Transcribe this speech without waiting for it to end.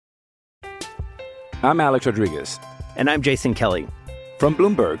I'm Alex Rodriguez. And I'm Jason Kelly. From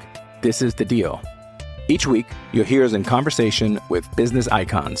Bloomberg, this is The Deal. Each week, you'll hear us in conversation with business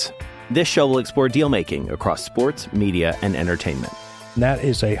icons. This show will explore deal-making across sports, media, and entertainment. That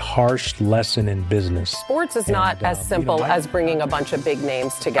is a harsh lesson in business. Sports is not as simple as bringing a bunch of big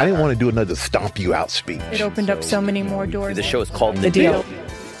names together. I didn't want to do another stomp you out speech. It opened up so many more doors. The show is called The Deal.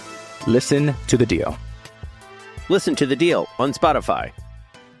 Listen to The Deal. Listen to The Deal on Spotify.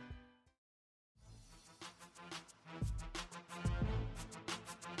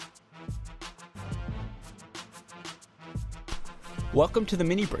 Welcome to the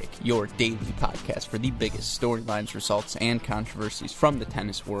Mini Break, your daily podcast for the biggest storylines, results, and controversies from the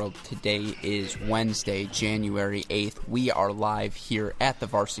tennis world. Today is Wednesday, January 8th. We are live here at the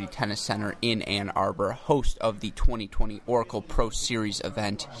Varsity Tennis Center in Ann Arbor, host of the 2020 Oracle Pro Series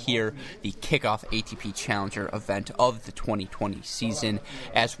event here, the kickoff ATP Challenger event of the 2020 season.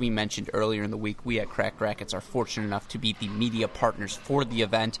 As we mentioned earlier in the week, we at Cracked Racquets are fortunate enough to be the media partners for the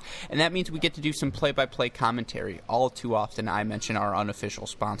event, and that means we get to do some play-by-play commentary. All too often, I mention our unofficial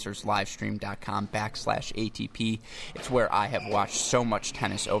sponsors, livestream.com/ATP. It's where I have watched so much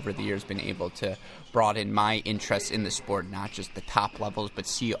tennis over the years, been able to broaden my interest in the sport, not just the top levels, but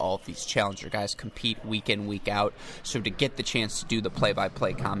see all of these challenger guys compete week in, week out. So to get the chance to do the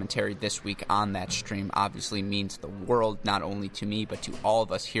play-by-play commentary this week on that stream obviously means the world, not only to me, but to all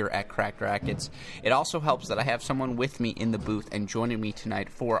of us here at Cracked Racquets. It also helps that I have someone with me in the booth and joining me tonight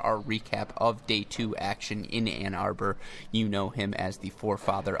for our recap of Day 2 action in Ann Arbor. You know him as the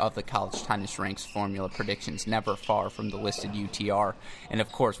forefather of the college tennis ranks formula predictions, never far from the listed UTR, and of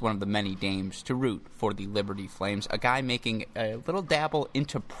course one of the many dames to root for the Liberty Flames, a guy making a little dabble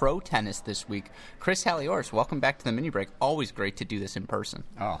into pro tennis this week. Chris Halioris, welcome back to the Mini Break. Always great to do this in person.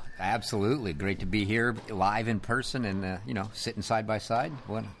 Oh, absolutely. Great to be here live in person and, sitting side by side.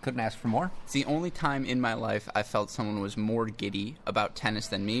 Well, couldn't ask for more. It's the only time in my life I felt someone was more giddy about tennis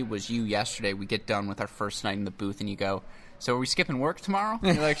than me was you yesterday. We get done with our first night in the booth and you go, "So are we skipping work tomorrow?"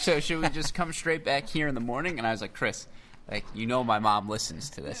 You're like, "So should we just come straight back here in the morning?" And I was like, "Chris, my mom listens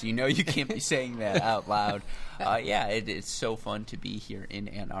to this. You know you can't be saying that out loud." It's so fun to be here in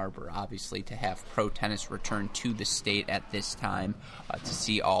Ann Arbor, obviously, to have pro tennis return to the state at this time, to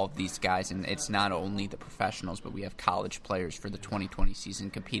see all of these guys. And it's not only the professionals, but we have college players for the 2020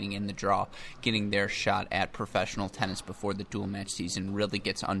 season competing in the draw, getting their shot at professional tennis before the dual match season really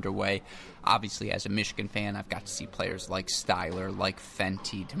gets underway. Obviously, as a Michigan fan, I've got to see players like Styler, like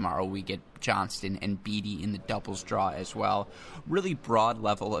Fenty. Tomorrow we get Johnston and Beattie in the doubles draw as well. Really broad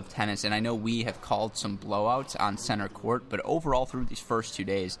level of tennis, and I know we have called some blowouts on center court, but overall through these first 2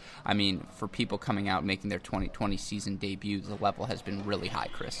 days, I mean, for people coming out making their 2020 season debut, the level has been really high,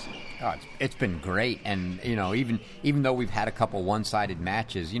 Chris. Oh, it's been great, and even though we've had a couple one-sided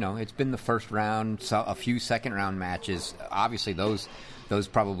matches, it's been the first round, so a few second-round matches. Obviously, those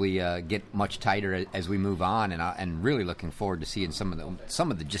probably get much tighter as we move on, and really looking forward to seeing some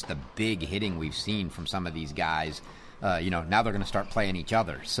of the just the big hitting we've seen from some of these guys. Now they're going to start playing each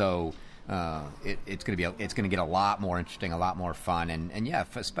other, so it's going to get a lot more interesting, a lot more fun, and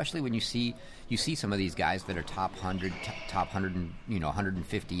especially when you see some of these guys that are top 100, top 100,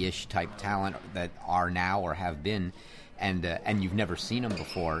 150-ish type talent that are now or have been. And you've never seen them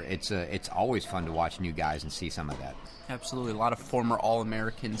before. It's always fun to watch new guys and see some of that. Absolutely, a lot of former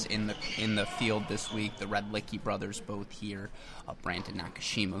All-Americans in the field this week. The Redlicki brothers both here. Brandon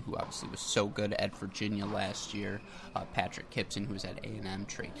Nakashima, who obviously was so good at Virginia last year. Patrick Kipson, who was at A&M.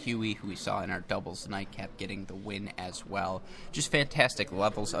 Trey Huey, who we saw in our doubles nightcap, getting the win as well. Just fantastic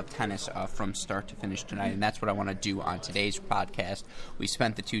levels of tennis from start to finish tonight, and that's what I want to do on today's podcast. We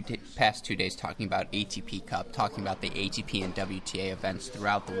spent the past 2 days talking about ATP Cup, talking about the ATP and WTA events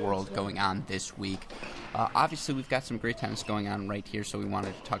throughout the world going on this week. Obviously, we've got some great tennis going on right here, so we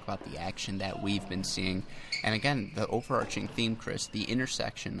wanted to talk about the action that we've been seeing. And again, the overarching theme, Chris, the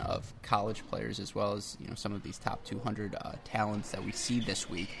intersection of college players as well as some of these top 200 talents that we see this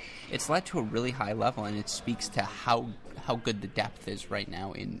week. It's led to a really high level, and it speaks to how good the depth is right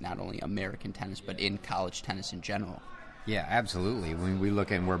now in not only American tennis, but in college tennis in general. Yeah, absolutely. When we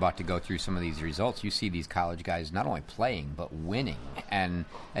look and we're about to go through some of these results, you see these college guys not only playing but winning. And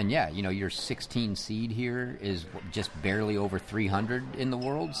your 16 seed here is just barely over 300 in the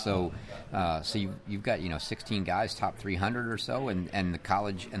world. So you've got 16 guys top 300 or so, and the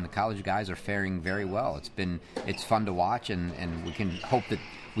college guys are faring very well. It's fun to watch, and we can hope that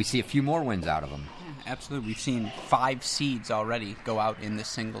we see a few more wins out of them. Yeah, absolutely. We've seen 5 seeds already go out in the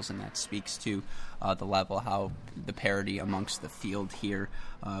singles, and that speaks to the level, how the parity amongst the field here.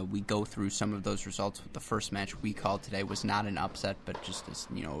 We go through some of those results. The first match we called today was not an upset, but just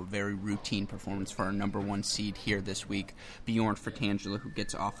a very routine performance for our number 1 seed here this week. Bjorn Fratangelo, who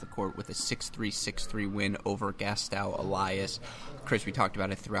gets off the court with a 6-3, 6-3 win over Gastau Elias. Chris, we talked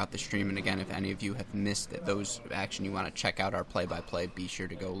about it throughout the stream, and again, if any of you have missed those action, you want to check out our play-by-play, be sure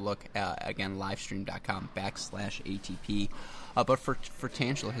to go look, again, livestream.com/ATP. But for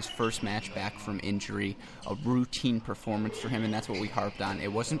Fratangelo, his first match back from injury, a routine performance for him, and that's what we harped on.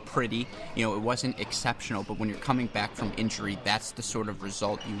 It wasn't pretty, it wasn't exceptional, but when you're coming back from injury, that's the sort of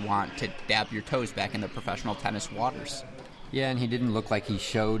result you want to dab your toes back in the professional tennis waters. Yeah, and he didn't look like he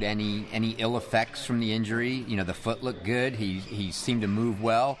showed any ill effects from the injury. The foot looked good. He seemed to move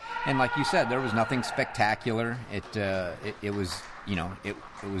well, and like you said, there was nothing spectacular. It was it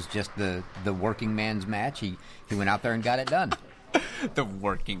was just the working man's match. He went out there and got it done. The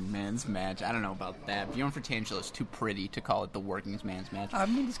working man's match. I don't know about that. Bjorn Fratangelo is too pretty to call it the working man's match. I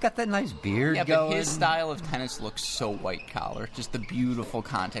mean, he's got that nice beard going. Yeah, but his style of tennis looks so white collar. Just the beautiful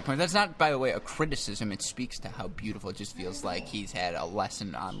contact point. That's not, by the way, a criticism. It speaks to how beautiful it just feels like he's had a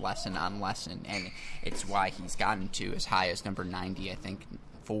lesson on lesson on lesson, and it's why he's gotten to as high as number 90, I think,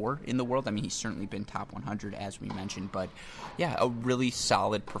 4 in the world. I mean, he's certainly been top 100, as we mentioned, but yeah, a really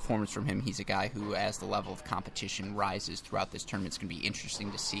solid performance from him. He's a guy who, as the level of competition rises throughout this tournament, it's going to be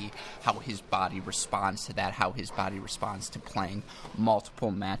interesting to see how his body responds to that, how his body responds to playing multiple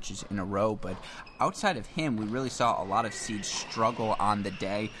matches in a row. But outside of him, we really saw a lot of seeds struggle on the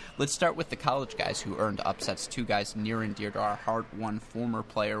day. Let's start with the college guys who earned upsets. 2 guys near and dear to our heart, 1 former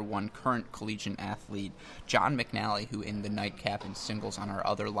player, 1 current collegiate athlete. John McNally, who in the nightcap in singles on our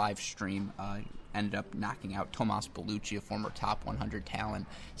other live stream ended up knocking out Tomas Bellucci, a former top 100 talent,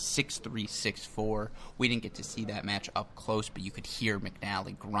 6-3, 6-4. We didn't get to see that match up close, but you could hear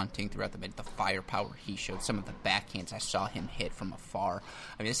McNally grunting throughout the firepower he showed, some of the backhands I saw him hit from afar.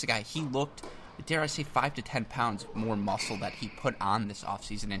 I mean, this is a guy, he looked, dare I say, 5 to 10 pounds more muscle that he put on this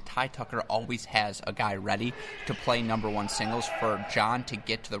offseason. And Ty Tucker always has a guy ready to play number 1 singles. For John to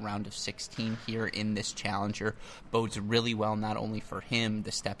get to the round of 16 here in this challenger bodes really well, not only for him,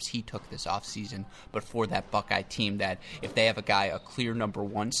 the steps he took this offseason, but for that Buckeye team, that if they have a guy, a clear number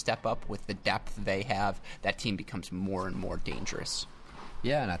 1 step up with the depth they have, that team becomes more and more dangerous.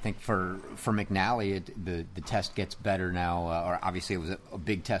 Yeah, and I think for McNally, the test gets better now. Or obviously, it was a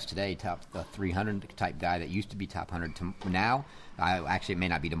big test today. Top 300 type guy that used to be top 100 now. Actually, it may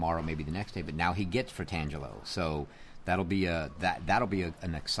not be tomorrow, maybe the next day. But now he gets Fratangelo, so that'll be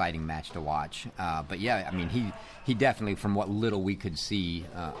an exciting match to watch. But yeah, I mean, he definitely, from what little we could see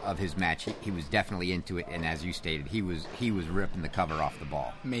of his match, he was definitely into it. And as you stated, he was ripping the cover off the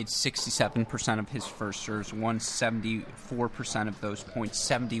ball. Made 67% of his first serves, won 74% of those points,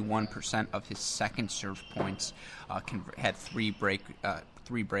 71% of his second serve points. Had 3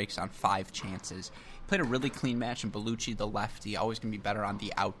 breaks on 5 chances. Played a really clean match, and Bellucci, the lefty, always going to be better on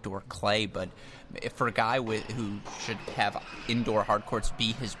the outdoor clay, but for a guy who should have indoor hard courts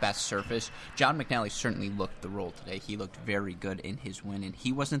be his best surface, John McNally certainly looked the role today. He looked very good in his win, and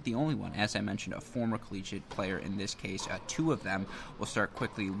he wasn't the only one. As I mentioned, a former collegiate player in this case. 2 of them. We'll start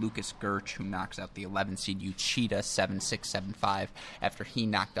quickly. Lucas Gerch, who knocks out the 11 seed Uchida 7-6, 7-5 after he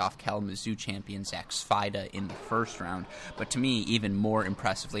knocked off Kalamazoo champion Zach Svida in the first round. But to me, even more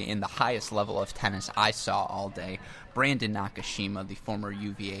impressively, in the highest level of tennis I saw all day, Brandon Nakashima, the former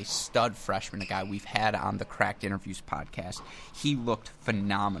UVA stud freshman, a guy we've had on the Cracked Interviews podcast. He looked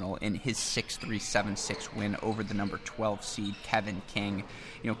phenomenal in his 6-3, 7-6 win over the number 12 seed Kevin King.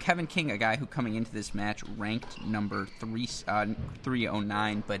 Kevin King, a guy who coming into this match ranked number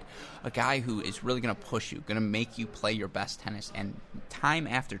 309, but a guy who is really going to push you, going to make you play your best tennis. And time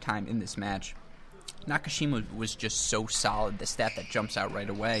after time in this match, Nakashima was just so solid. The stat that jumps out right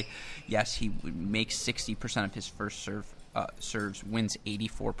away, yes, he makes 60% of his first serves, wins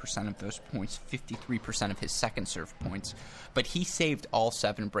 84% of those points, 53% of his second serve points. But he saved all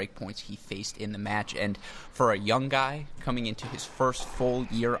 7 break points he faced in the match. And for a young guy coming into his first full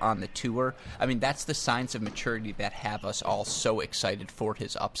year on the tour, I mean, that's the signs of maturity that have us all so excited for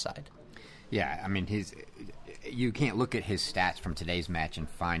his upside. Yeah, I mean, you can't look at his stats from today's match and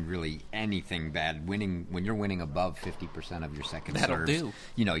find really anything bad. When you're winning above 50% of your second That'll serves, do.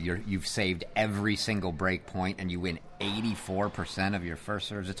 You've saved every single break point, and you win 84% of your first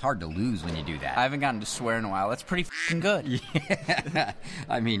serves. It's hard to lose when you do that. I haven't gotten to swear in a while. That's pretty fucking good. Yeah.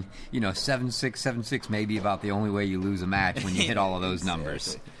 I mean, 7-6, 7-6 may be about the only way you lose a match when you hit all of those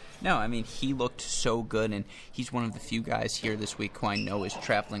numbers. No, I mean, he looked so good, and he's one of the few guys here this week who I know is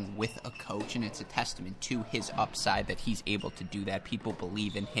traveling with a coach, and it's a testament to his upside that he's able to do that. People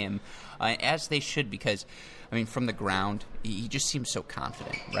believe in him, as they should, because, I mean, from the ground, he just seems so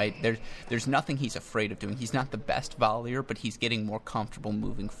confident, right? There's nothing he's afraid of doing. He's not the best volleyer, but he's getting more comfortable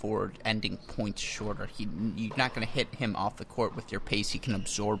moving forward, ending points shorter. You're not going to hit him off the court with your pace. He can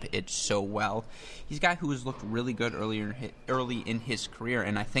absorb it so well. He's a guy who has looked really good early in his career,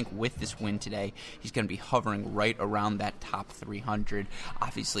 and I think with this win today, he's going to be hovering right around that top 300.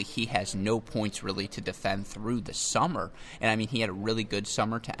 Obviously, he has no points really to defend through the summer, and I mean, he had a really good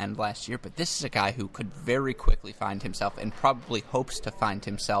summer to end last year, but this is a guy who could very quickly find himself, and probably hopes to find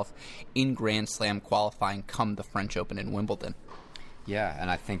himself, in Grand Slam qualifying come the French Open in Wimbledon. Yeah,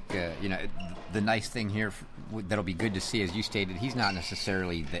 and I think, the nice thing here that'll be good to see, as you stated, he's not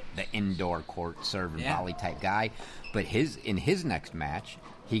necessarily the indoor court serve and volley type guy, but in his next match,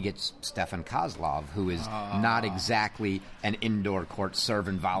 he gets Stefan Kozlov, who is not exactly an indoor court serve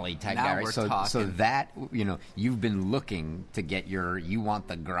and volley type now guy. Right? We're so talking. that, you've been looking to get you want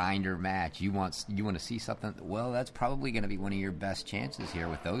the grinder match. You want to see something. Well, that's probably going to be one of your best chances here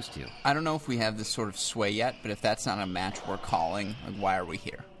with those two. I don't know if we have this sort of sway yet, but if that's not a match we're calling, like, why are we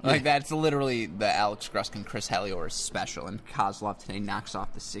here? Like, that's literally the Alex Gruskin, Chris Helior special, and Kozlov today knocks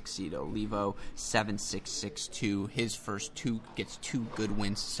off the 6-seed Olivo 7-6, 6-2. His first gets two good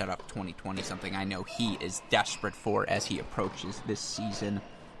wins to set up 2020, something I know he is desperate for as he approaches this season.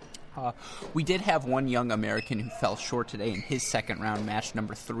 We did have one young American who fell short today in his second-round match,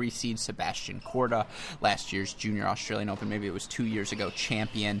 number 3 seed Sebastian Korda, last year's Junior Australian Open, maybe it was 2 years ago,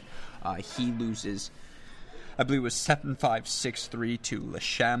 champion. He loses, I believe it was 7-5, 6-3 to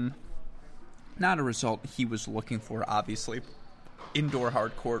Lechem. Not a result he was looking for, obviously. Indoor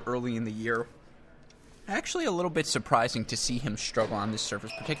hard court early in the year. Actually a little bit surprising to see him struggle on this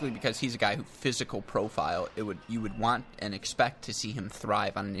surface, particularly because he's a guy who physical profile, you would want and expect to see him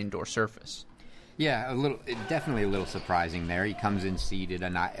thrive on an indoor surface. Yeah, definitely a little surprising there. He comes in seated,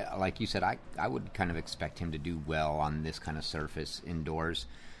 and like you said, I would kind of expect him to do well on this kind of surface indoors.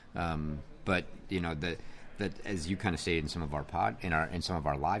 But that, as you kind of stated in some of our in some of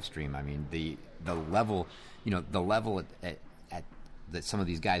our live stream, I mean, the level, the level at that some of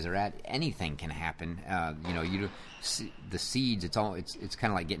these guys are at, anything can happen. The seeds, it's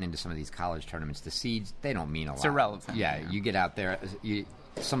kind of like getting into some of these college tournaments. The seeds, they don't mean a lot. It's irrelevant. Yeah, you get out there,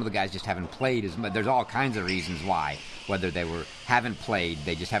 some of the guys just haven't played as much. There's all kinds of reasons why. Whether they haven't played,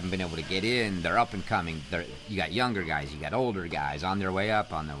 they just haven't been able to get in. They're up and coming. You got younger guys, you got older guys on their way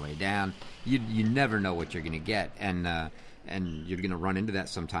up, on their way down. You never know what you're going to get, and you're going to run into that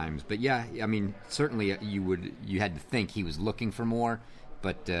sometimes. But yeah, I mean, certainly you had to think he was looking for more.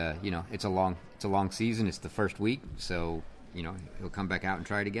 But it's a long season. It's the first week, so he'll come back out and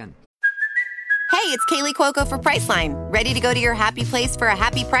try it again. Hey, it's Kaylee Cuoco for Priceline. Ready to go to your happy place for a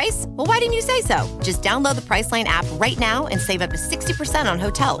happy price? Well, why didn't you say so? Just download the Priceline app right now and save up to 60% on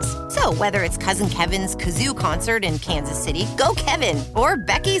hotels. So whether it's Cousin Kevin's Kazoo Concert in Kansas City, go Kevin, or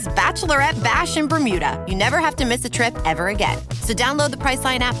Becky's Bachelorette Bash in Bermuda, you never have to miss a trip ever again. So download the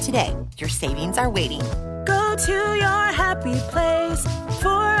Priceline app today. Your savings are waiting. Go to your happy place for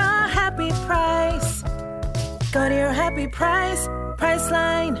a happy price. Go to your happy price,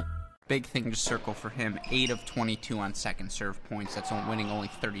 Priceline. Big thing to circle for him, 8 of 22 on second serve points. That's winning only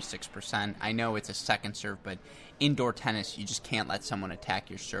 36%. I know it's a second serve, but indoor tennis, you just can't let someone attack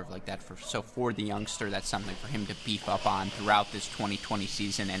your serve like that. So for the youngster, that's something for him to beef up on throughout this 2020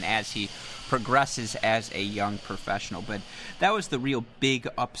 season and as he progresses as a young professional. But that was the real big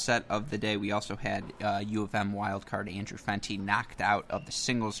upset of the day. We also had U of M wildcard Andrew Fenty knocked out of the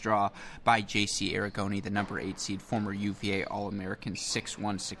singles draw by J.C. Aragoni, the number 8 seed, former UVA All-American, 6-1,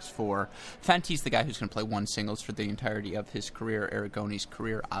 6-4. Fenty's the guy who's going to play one singles for the entirety of his career. Aragoni's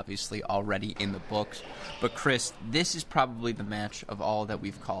career obviously already in the books. But Chris, this is probably the match of all that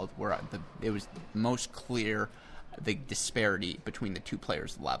we've called where it was most clear the disparity between the two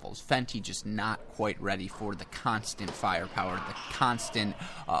players' levels. Fenty just not quite ready for the constant firepower, the constant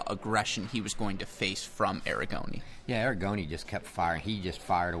aggression he was going to face from Aragoni. Yeah, Aragoni just kept firing. He just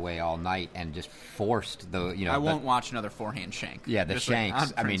fired away all night and just forced the, I won't watch another forehand shank. Yeah, the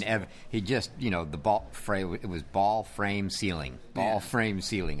shanks. I mean, he just, the ball frame, it was ball frame ceiling. Frame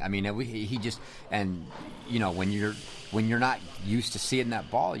ceiling. I mean, he just, and, when you're not used to seeing that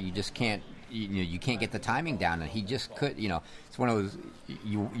ball, you just can't, you can't get the timing down, and he just could. It's one of those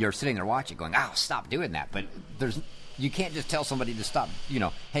you're sitting there watching, going, "Oh, stop doing that!" But you can't just tell somebody to stop,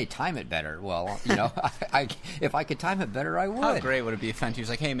 hey, time it better. Well, if I could time it better, I would. How great would it be if Fenty was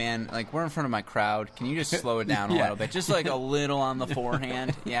like, hey, man, like, we're in front of my crowd. Can you just slow it down a little bit? Just like a little on the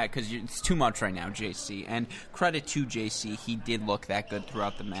forehand. Yeah, because it's too much right now, JC. And credit to JC. He did look that good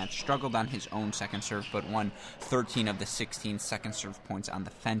throughout the match. Struggled on his own second serve, but won 13 of the 16 second serve points on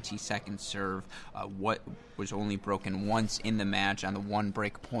the Fenty second serve. What was only broken once in the match on the one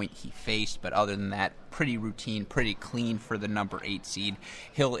break point he faced. But other than that, pretty routine, pretty clean for the number 8 seed.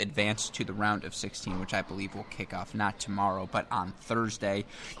 He'll advance to the round of 16, which I believe will kick off not tomorrow, but on Thursday.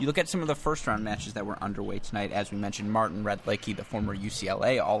 You look at some of the first-round matches that were underway tonight. As we mentioned, Martin Redlicki, the former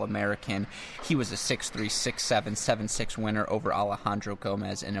UCLA All-American, he was a 6-3, 6-7, 7-6 winner over Alejandro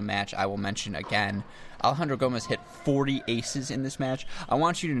Gomez in a match I will mention again. Alejandro Gomez hit 40 aces in this match. I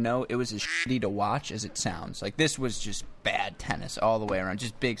want you to know it was as shitty to watch as it sounds. Like, this was just bad tennis all the way around.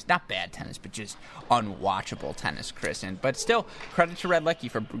 Just big, not bad tennis, but just unwatchable tennis, Chris. But still, credit to Redlicki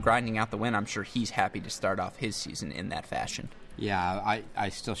for grinding out the win. I'm sure he's happy to start off his season in that fashion. Yeah, I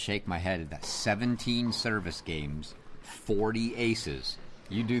still shake my head at that. 17 service games, 40 aces.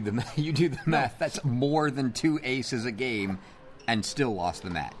 You do the math. That's more than 2 aces a game. And still lost the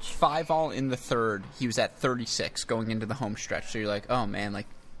match. 5-all in the third. He was at 36 going into the home stretch. So you're like, oh, man, like,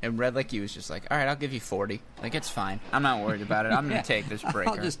 and Redlicki was just like, all right, I'll give you 40. Like, it's fine. I'm not worried about it. I'm going to take this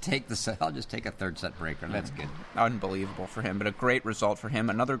breaker. I'll just take a third set breaker. That's good. Unbelievable for him, but a great result for him.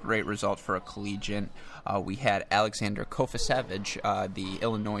 Another great result for a collegiate. We had Alexander Kofasevich, the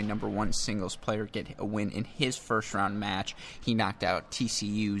Illinois number 1 singles player, get a win in his first-round match. He knocked out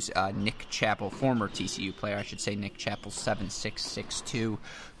TCU's Nick Chappell, former TCU player, I should say, Nick Chappell, 7-6, 6-2.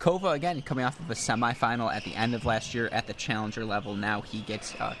 Kova, again, coming off of a semifinal at the end of last year at the challenger level. Now he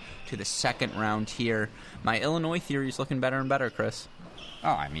gets to the second round here. My Illinois theory is looking better and better, Chris. Oh,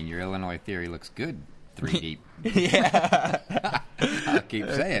 I mean, your Illinois theory looks good. 3 deep. Yeah. I'll keep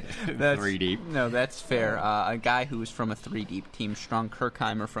saying it. 3 deep. No, that's fair. A guy who was from a 3 deep team, Strong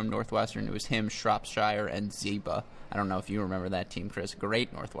Kirkheimer from Northwestern. It was him, Shropshire, and Zeba. I don't know if you remember that team, Chris.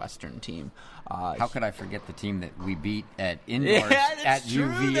 Great Northwestern team. How could I forget the team that we beat at indoors at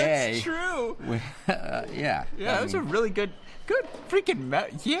UVA? That's true. Yeah. That was a really good freaking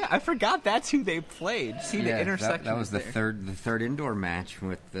yeah, I forgot that's who they played. See the intersection. That was the third indoor match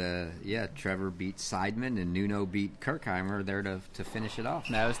with Trevor beat Seidman and Nuno beat Kirkheimer there to finish it off.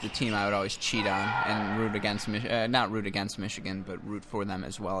 That was the team I would always cheat on and root against not root against Michigan, but root for them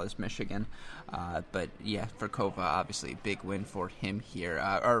as well as Michigan. But yeah, for Kova, obviously a big win for him here.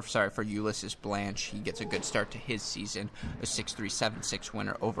 For Ulysses Blanche, he gets a good start to his season. A 6-3, 7-6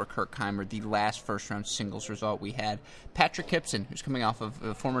 winner over Kirkheimer. The last first-round singles result we had, Patrick Kipson, who's coming off of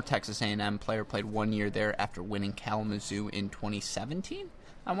a former Texas A&M player, played 1 year there after winning Kalamazoo in 2017.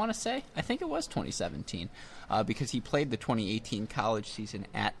 I want to say. I think it was 2017 because he played the 2018 college season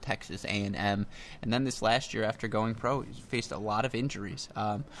at Texas A&M. And then this last year after going pro, he faced a lot of injuries.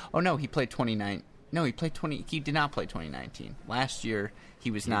 He played 2019. No, he did not play 2019. Last year,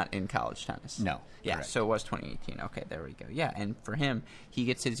 he was not in college tennis. No. Yeah, correct. so it was 2018. Okay, there we go. Yeah, and for him, he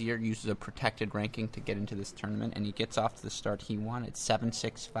gets his year, uses a protected ranking to get into this tournament, and he gets off to the start he wanted.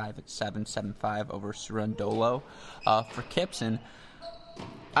 7-6, 5-7, 7-5 over Surundolo. For Kipson,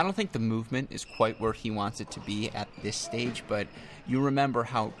 I don't think the movement is quite where he wants it to be at this stage, but you remember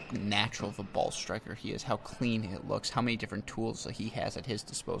how natural of a ball striker he is, how clean it looks, how many different tools that he has at his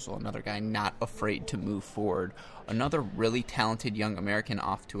disposal. Another guy not afraid to move forward. Another really talented young American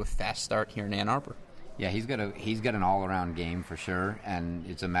off to a fast start here in Ann Arbor. Yeah, he's got an all-around game for sure, and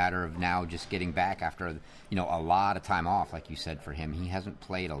it's a matter of now just getting back after a lot of time off, like you said, for him. He hasn't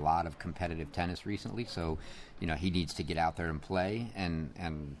played a lot of competitive tennis recently, so he needs to get out there and play,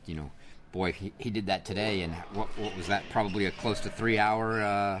 and boy, he did that today, and what was that? Probably a close to 3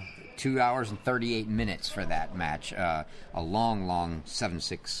 hour, 2 hours and 38 minutes for that match. A long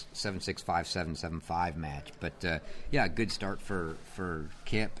 7-6, 7-6, 5-7, 7-5 match. But a good start for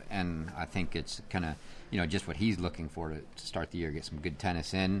Kip, and I think it's kind of just what he's looking for to start the year, get some good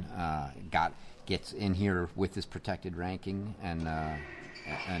tennis in. Gets in here with his protected ranking, and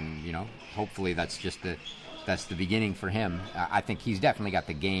hopefully that's the beginning for him. I think he's definitely got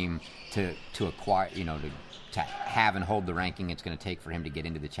the game to acquire, to have and hold the ranking it's going to take for him to get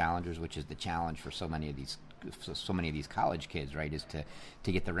into the challengers, which is the challenge for so many of these college kids, right? Is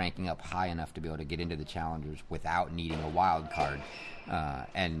to get the ranking up high enough to be able to get into the challengers without needing a wild card,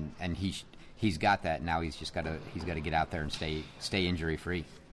 and he's got that now. He's got to get out there and stay injury free.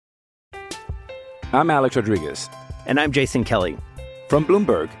 I'm Alex Rodriguez. And I'm Jason Kelly. From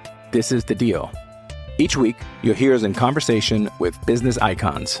Bloomberg, this is The Deal. Each week, you'll hear us in conversation with business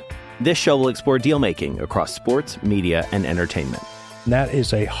icons. This show will explore deal-making across sports, media, and entertainment. That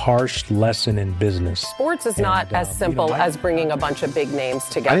is a harsh lesson in business. Sports is not as simple as bringing a bunch of big names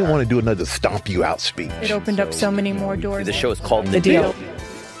together. I didn't want to do another stomp you out speech. It opened up so many more doors. The show is called The Deal.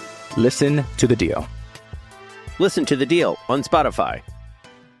 Listen to the deal. Listen to The Deal on Spotify.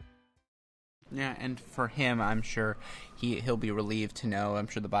 Yeah, and for him, I'm sure he'll be relieved to know. I'm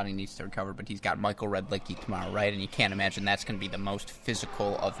sure the body needs to recover, but he's got Michael Redlicki tomorrow, right? And you can't imagine that's going to be the most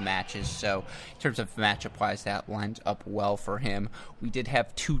physical of matches. So in terms of matchup-wise, that lines up well for him. We did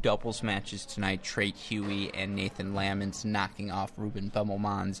have 2 doubles matches tonight. Trey Huey and Nathan Lamons knocking off Ruben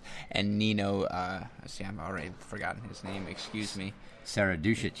Bemelmans and Nino. I've already forgotten his name. Excuse me.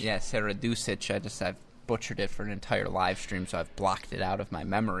 Saradusic. Yeah, Saradusic. I've butchered it for an entire live stream, so I've blocked it out of my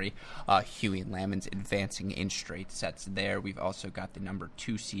memory. Huey and Lamons advancing in straight sets there. We've also got the number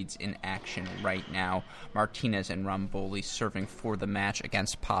 2 seeds in action right now. Martinez and Ramboli serving for the match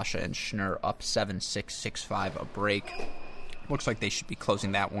against Pasha and Schnur, up 7-6, 6-5 a break. Looks like they should be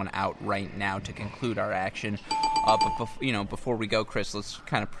closing that one out right now to conclude our action. But before we go, Chris, let's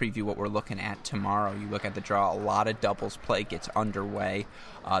kind of preview what we're looking at tomorrow. You look at the draw, a lot of doubles play gets underway.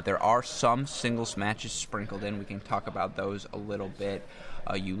 There are some singles matches sprinkled in. We can talk about those a little bit.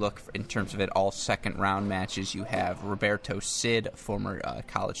 You look, in terms of it, all second-round matches. You have Roberto Cid, former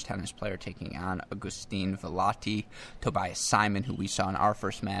college tennis player, taking on Agustin Velati. Tobias Simon, who we saw in our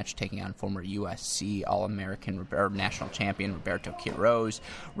first match, taking on former USC All-American national champion Roberto Quiroz.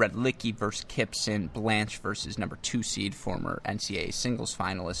 Redlicki versus Kipson. Blanche versus number 2 seed, former NCAA singles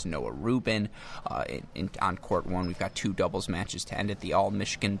finalist Noah Rubin. On court 1, we've got 2 doubles matches to end it. The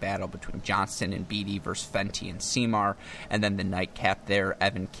All-Michigan battle between Johnston and Beatty versus Fenty and Seymour. And then the nightcap there,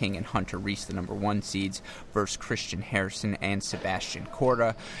 Evan King and Hunter Reese, the number 1 seeds, versus Christian Harrison and Sebastian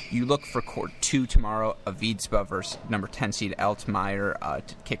Korda. You look for court 2 tomorrow, Avidsba versus number 10 seed Altmaier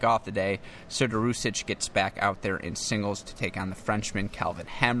to kick off the day. Serdarusic gets back out there in singles to take on the Frenchman Calvin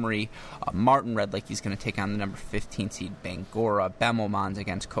Henry. Martin Redlicki's going to take on the number 15 seed Bangora. Bemelmans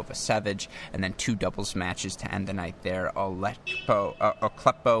against Kovacevic, and then 2 doubles matches to end the night there. Oklepo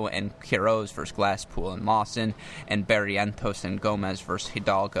and Quiroz versus Glasspool and Lawson, and Barrientos and Gomez versus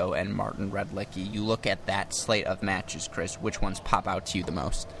Hidalgo and Martin Redlicki. You look at that slate of matches, Chris, which ones pop out to you the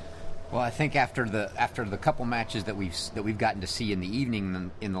most? Well, I think after the couple matches that we've gotten to see in the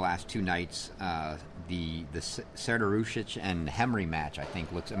evening in the last 2 nights, the Serdarusic and Henry match, I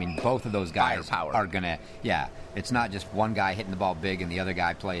think looks. I mean, both of those guys are gonna. Yeah, it's not just one guy hitting the ball big and the other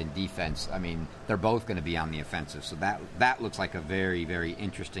guy playing defense. I mean, they're both going to be on the offensive. So that looks like a very, very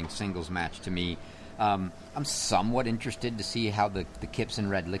interesting singles match to me. I'm somewhat interested to see how the Kipson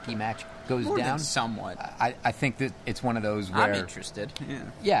Redlicki match goes More down. Than somewhat. I think that it's one of those where I'm interested.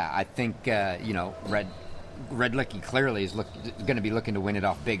 Yeah, I think Redlicki clearly is going to be looking to win it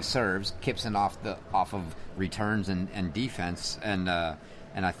off big serves. Kipson off of returns and defense, and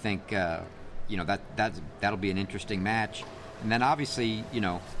I think that'll be an interesting match. And then obviously,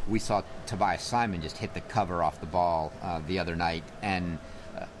 we saw Tobias Simon just hit the cover off the ball the other night, and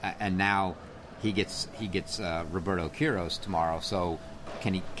now he gets Roberto Quiroz tomorrow. So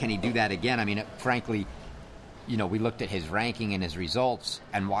can he do that again? I mean, frankly, we looked at his ranking and his results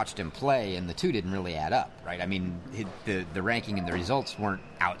and watched him play, and the two didn't really add up, right? I mean, the ranking and the results weren't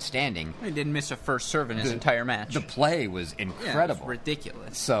outstanding. He didn't miss a first serve in his entire match. The play was incredible. Yeah, it was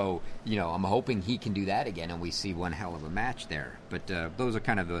ridiculous. So, I'm hoping he can do that again, and we see one hell of a match there. But those are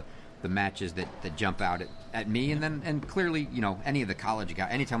kind of the matches that jump out at me, and clearly, any of the college guys,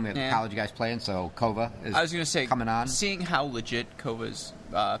 anytime we have the college guys playing, so Kova is coming on. Seeing how legit Kova's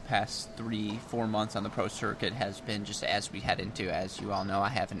past 3-4 months on the pro circuit has been, just as we head into, as you all know, I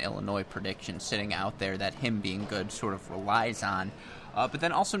have an Illinois prediction sitting out there that him being good sort of relies on. But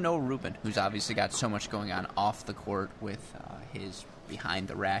then also Noah Rubin, who's obviously got so much going on off the court with his Behind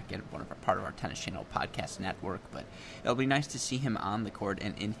the Rack and part of our Tennis Channel podcast network. But it'll be nice to see him on the court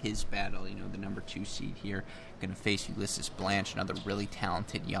and in his battle. The number 2 seed here, going to face Ulysses Blanche, another really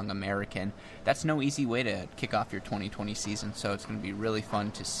talented young American. That's no easy way to kick off your 2020 season, so it's going to be really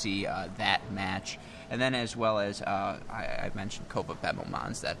fun to see that match. And then as well as, I mentioned Kova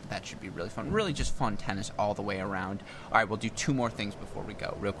Bemelmans, that should be really fun. Really just fun tennis all the way around. All right, we'll do 2 more things before we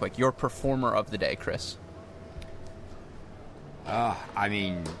go, real quick. Your performer of the day, Chris.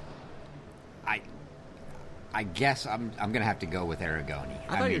 I guess I'm going to have to go with Aragoni.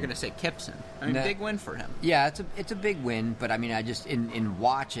 I thought you were going to say Kipson. Big win for him. Yeah, it's a big win, but I just in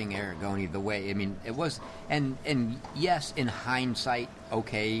watching Aragoni, the way it was, and yes, in hindsight,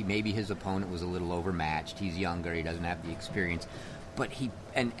 okay, maybe his opponent was a little overmatched. He's younger, he doesn't have the experience, but he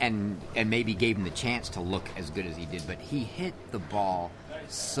and maybe gave him the chance to look as good as he did. But he hit the ball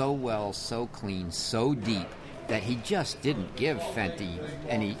so well, so clean, so deep, that he just didn't give Fenty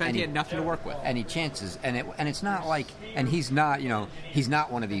any had nothing to work with, any chances, and it's not like, and he's not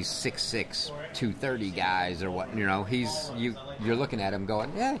one of these 6'6", 230 guys or what, you're looking at him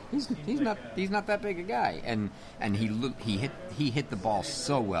going, yeah, he's not that big a guy, and he hit the ball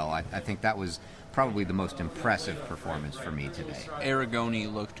so well. I think that was probably the most impressive performance for me today. Aragoni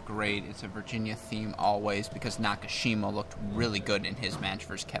looked great. It's a Virginia theme always, because Nakashima looked really good in his match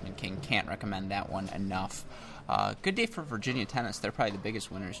versus Kevin King. Can't recommend that one enough. Good day for Virginia tennis. They're probably the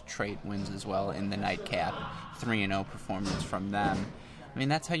biggest winners. Trade wins as well in the nightcap. 3-0 performance from them. I mean,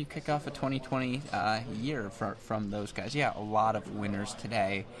 that's how you kick off a 2020 year from those guys. Yeah, a lot of winners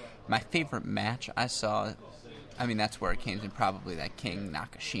today. My favorite match I saw, I mean, that's where it came in. Probably that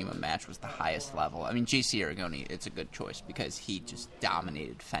King-Nakashima match was the highest level. I mean, JC Aragoni, it's a good choice because he just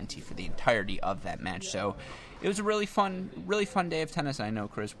dominated Fenty for the entirety of that match. So it was a really fun day of tennis. I know,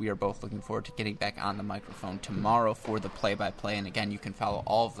 Chris, we are both looking forward to getting back on the microphone tomorrow for the play-by-play. And again, you can follow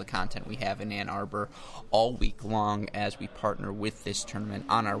all of the content we have in Ann Arbor all week long as we partner with this tournament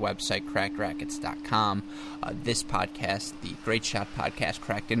on our website, crackrackets.com. This podcast, the Great Shot podcast,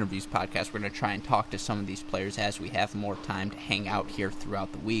 Cracked Interviews podcast, we're going to try and talk to some of these players as we have more time to hang out here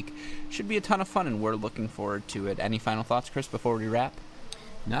throughout the week. Should be a ton of fun, and we're looking forward to it. Any final thoughts, Chris, before we wrap?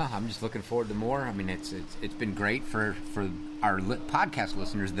 No, I'm just looking forward to more. I mean, it's been great for our podcast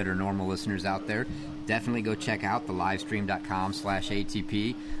listeners that are normal listeners out there. Definitely go check out the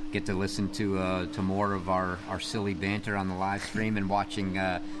livestream.com/ATP. Get to listen to more of our silly banter on the live stream and watching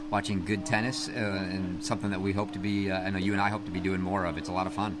good tennis, and something that we hope to be, I know you and I hope to be doing more of. It's a lot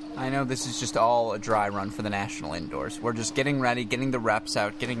of fun. I know this is just all a dry run for the national indoors. We're just getting ready, getting the reps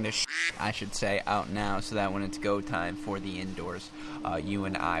out, getting the I should say, out now, so that when it's go time for the indoors, you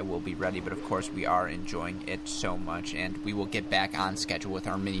and I will be ready. But of course, we are enjoying it so much, and we will get back on schedule with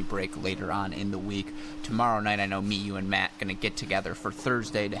our mini break later on in the week. Tomorrow night, I know me, you, and Matt going to get together for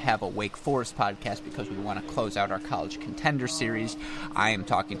Thursday to have a Wake Forest podcast because we want to close out our college contender series. I am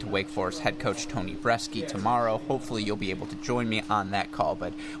talking to Wake Forest head coach Tony Bresky tomorrow. Hopefully you'll be able to join me on that call,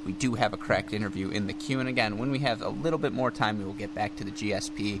 but we do have a cracked interview in the queue. And again, when we have a little bit more time, we will get back to the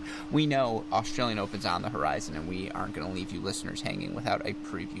GSP. We know Australian Open's on the horizon, and we aren't going to leave you listeners hanging without a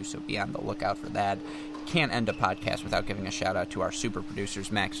preview, so be on the lookout for that. Can't end a podcast without giving a shout out to our super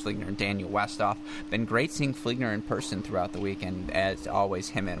producers, Max Fligner and Daniel Westoff. Been great seeing Fligner in person throughout the week, and as always,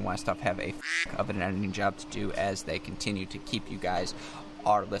 him and Westoff have a of an editing job to do as they continue to keep you guys,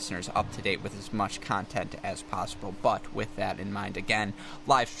 our listeners, up to date with as much content as possible. But with that in mind, again,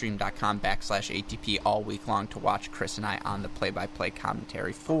 livestream.com/ATP all week long to watch Chris and I on the play-by-play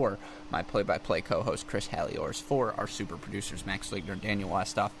commentary for my play-by-play co-host Chris Halliors, for our super producers Max Fligner and Daniel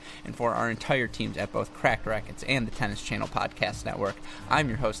Westoff, and for our entire teams at both Cracked Rackets and the Tennis Channel Podcast Network. I'm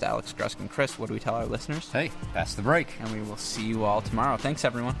your host, Alex Gruskin. Chris, what do we tell our listeners? Hey, pass the break. And we will see you all tomorrow. Thanks,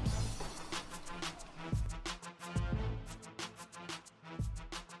 everyone.